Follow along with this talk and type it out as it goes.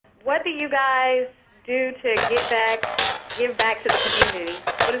What do you guys do to give back to the community?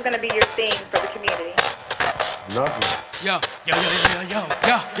 What is going to be your theme for the community? Nothing. Yo.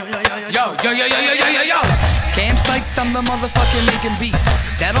 Cam Sykes, I'm the motherfucking making beats.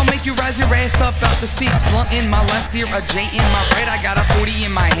 That'll make you rise your ass up out the seats. Blunt in my left ear, a J in my right. I got a 40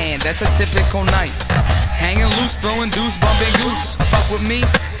 in my hand, that's a typical night. Hanging loose, throwing deuce, bumping goose. Fuck with me,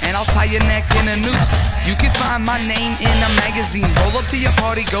 and I'll tie your neck in a noose. You can find my name in a magazine. Roll up to your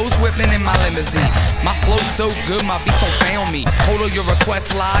party, goes whipping in my limousine. My flow's so good, my beats don't fail me. Total your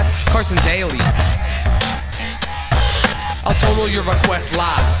request live, Carson Daly. I'll total your request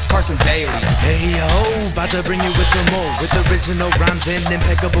live, Carson Daly. Hey yo, about to bring you with some more, with original rhymes and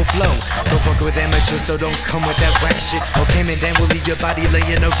impeccable flow. Don't fuck with amateurs, so don't come with that whack shit. Okay, man, Dan will leave your body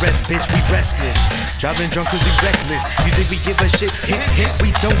laying to rest, bitch. We restless, driving drunk cause we reckless. You think we give a shit? Hit,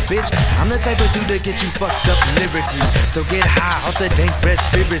 we don't, bitch. I'm the type of dude to get you fucked up lyrically. So get high off the dank breath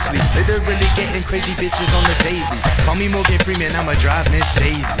spiritually. Literally getting crazy bitches on the daily. Call me Morgan Freeman, I'ma drive Miss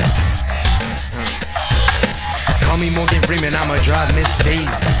Daisy. Call me Morgan Freeman, I'ma drive Miss Daisy.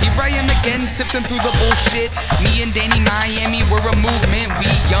 Here I am again, sifting through the bullshit. Me and Danny Miami, we're a movement. We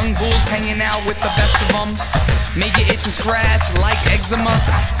young bulls hanging out with the best of them. Make it itch and scratch like eczema.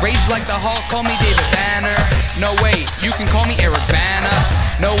 Rage like the Hulk, call me David Banner. No way, you can call me Eric Bana.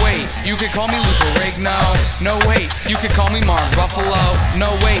 No way, you can call me Luther Rigno. No way, you can call me Mark Ruffalo.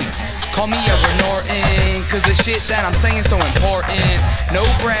 No way, call me Edward Norton. Cause the shit that I'm saying so important. No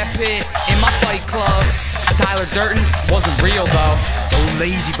Brad Pitt in my fight club. Tyler Durden wasn't real though. So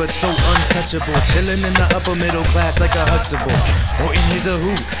lazy but so untouchable. Chillin' in the upper middle class like a Huxtable. Horton is a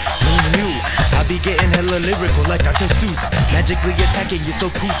who knew? I be getting hella lyrical like Dr. Seuss. Magically attacking you so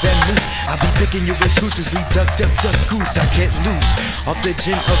proof and loose. I be picking your excuses, we duck goose. I get loose off the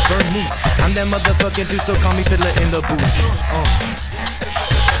gin of vermouth. I'm that motherfucking dude, so call me Fiddler in the booth.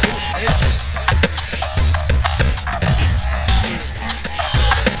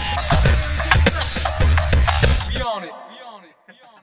 On it.